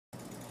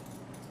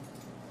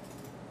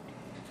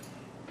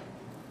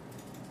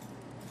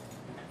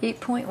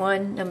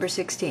8.1, number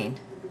 16.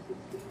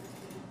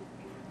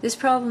 This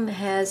problem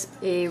has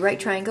a right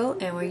triangle,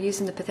 and we're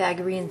using the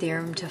Pythagorean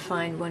theorem to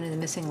find one of the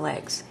missing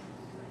legs.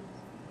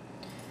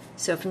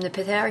 So from the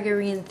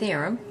Pythagorean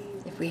theorem,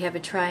 if we have a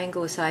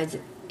triangle with sides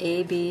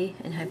A, B,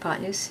 and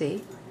hypotenuse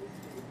C,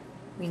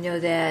 we know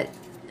that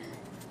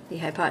the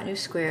hypotenuse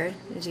squared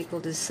is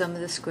equal to the sum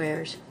of the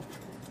squares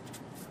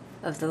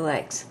of the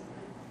legs.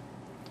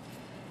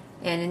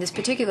 And in this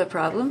particular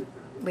problem,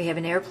 we have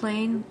an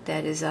airplane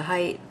that is a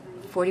height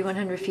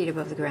 4,100 feet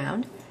above the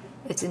ground.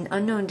 It's an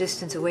unknown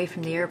distance away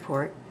from the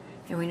airport,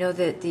 and we know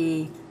that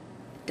the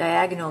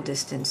diagonal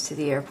distance to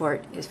the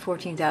airport is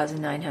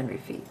 14,900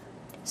 feet.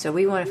 So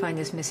we want to find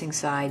this missing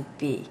side,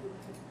 B.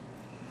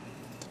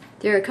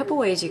 There are a couple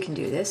ways you can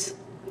do this.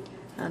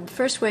 The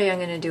first way I'm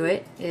going to do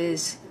it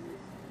is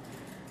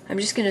I'm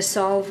just going to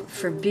solve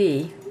for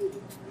B,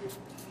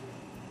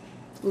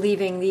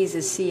 leaving these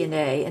as C and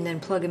A, and then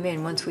plug them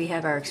in once we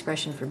have our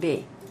expression for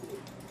B.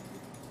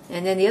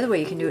 And then the other way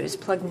you can do it is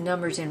plug the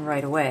numbers in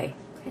right away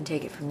and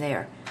take it from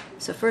there.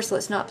 So first,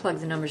 let's not plug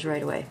the numbers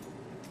right away.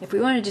 If we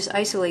want to just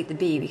isolate the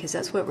B, because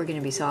that's what we're going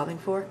to be solving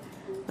for,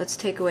 let's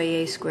take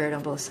away A squared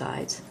on both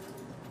sides.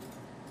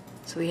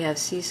 So we have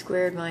C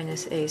squared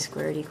minus A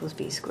squared equals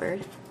B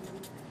squared.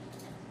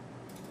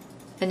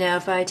 And now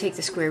if I take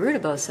the square root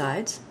of both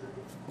sides,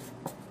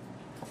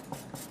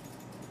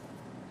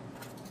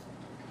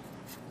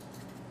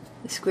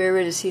 the square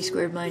root of C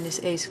squared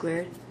minus A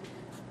squared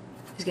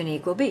is going to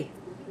equal B.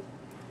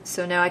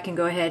 So now I can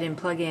go ahead and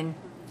plug in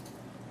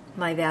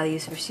my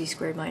values for C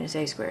squared minus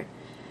A squared.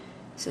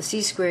 So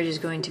C squared is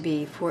going to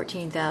be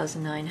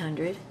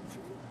 14,900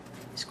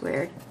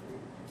 squared.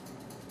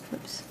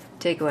 Oops.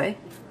 Take away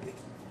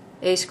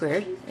A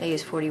squared. A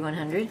is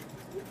 4,100.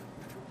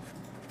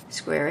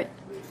 Square it.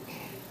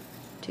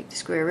 Take the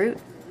square root,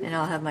 and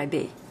I'll have my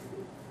B.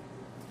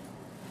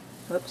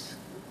 Whoops.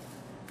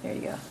 There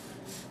you go.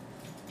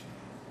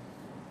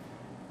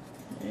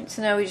 Alright,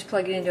 so now we just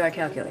plug it into our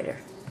calculator.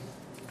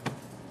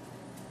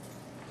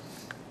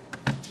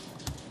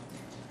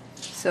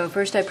 So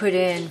first I put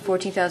in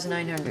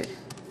 14,900.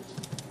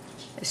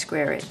 I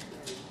square it.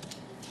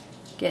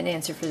 Get an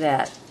answer for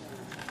that.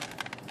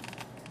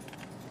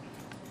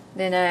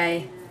 Then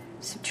I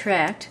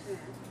subtract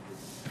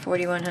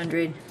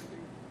 4,100,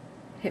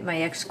 hit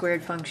my x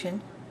squared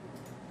function.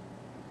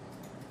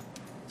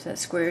 So that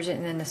squares it,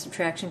 and then the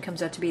subtraction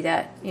comes out to be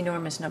that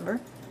enormous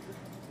number.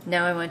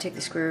 Now I want to take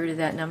the square root of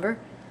that number.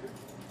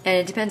 And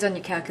it depends on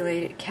your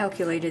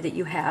calculator that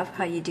you have,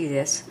 how you do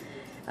this.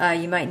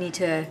 You might need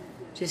to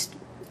just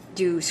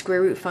do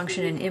square root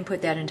function and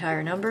input that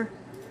entire number.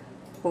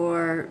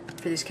 Or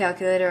for this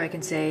calculator, I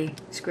can say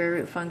square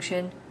root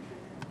function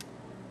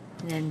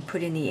and then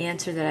put in the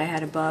answer that I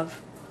had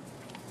above,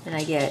 and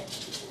I get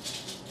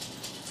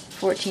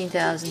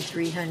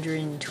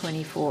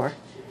 14,324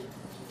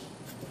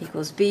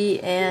 equals B,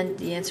 and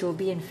the answer will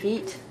be in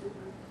feet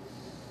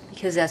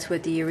because that's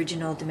what the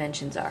original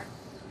dimensions are.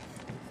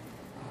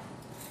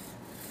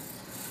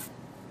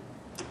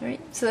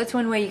 Alright, so that's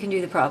one way you can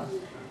do the problem.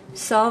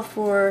 Solve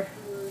for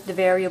the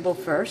variable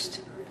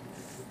first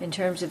in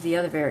terms of the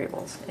other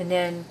variables, and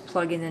then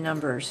plug in the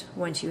numbers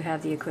once you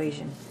have the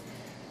equation.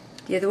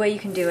 The other way you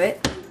can do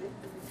it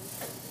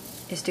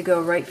is to go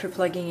right for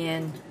plugging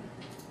in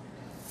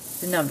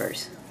the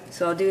numbers.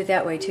 So I'll do it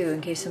that way too,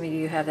 in case some of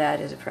you have that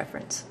as a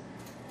preference.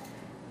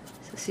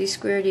 So C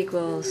squared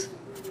equals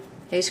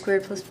A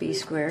squared plus B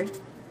squared,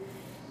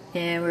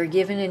 and we're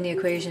given in the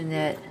equation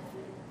that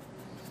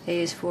A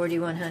is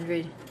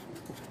 4,100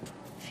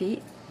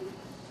 feet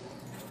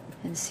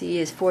and C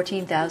is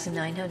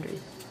 14,900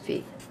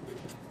 feet.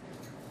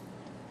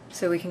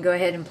 So we can go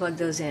ahead and plug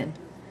those in.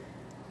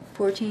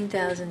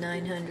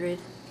 14,900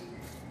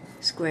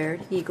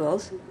 squared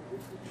equals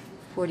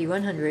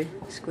 4,100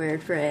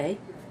 squared for A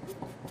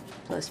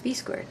plus B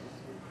squared.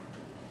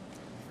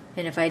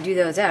 And if I do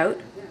those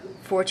out,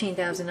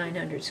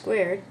 14,900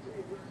 squared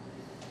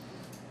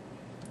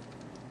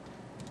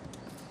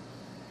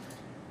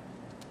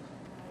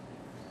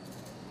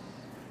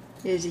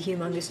is a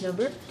humongous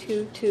number,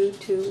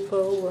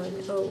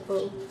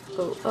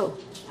 222,010,000.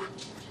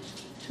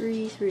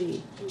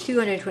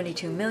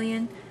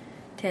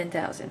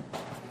 222,010,000.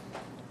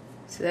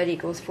 So that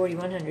equals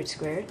 4,100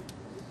 squared,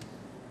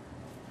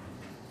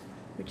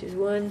 which is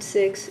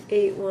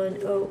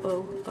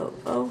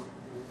 1,681,000.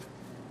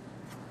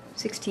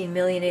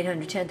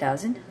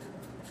 16,810,000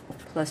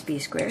 plus B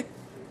squared.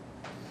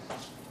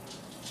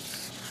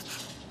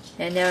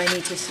 And now I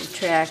need to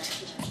subtract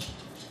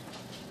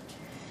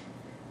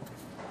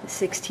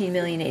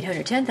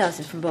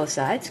 16,810,000 from both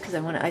sides because I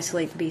want to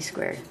isolate the B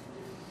squared.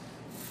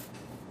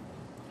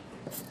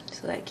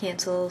 So that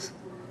cancels.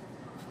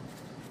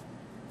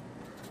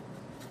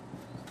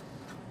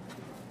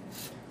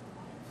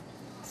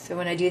 So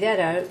when I do that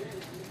out,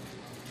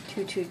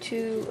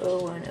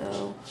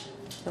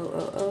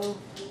 222,010,000.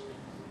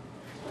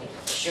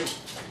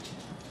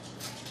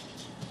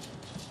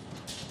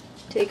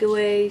 Take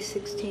away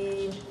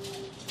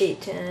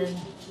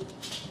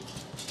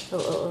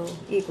 16,810,000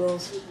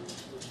 equals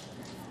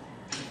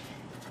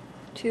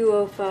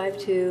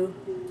 2052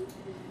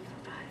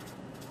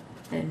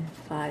 and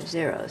 5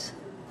 zeros.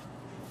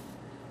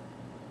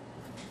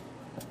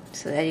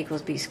 So that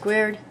equals b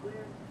squared.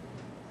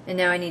 And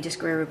now I need to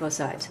square root both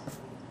sides.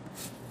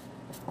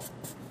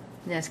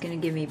 And that's going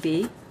to give me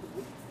b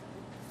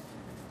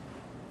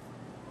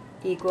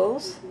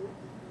equals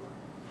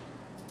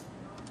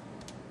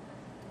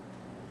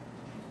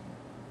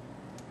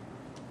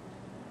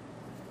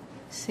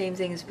same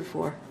thing as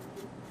before,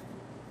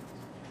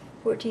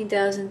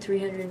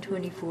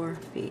 14,324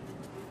 feet.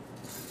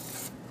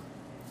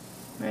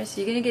 Alright, so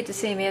you're going to get the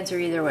same answer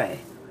either way.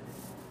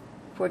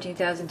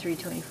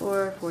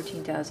 14,324,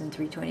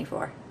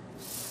 14,324.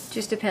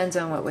 Just depends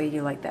on what way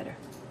you like better.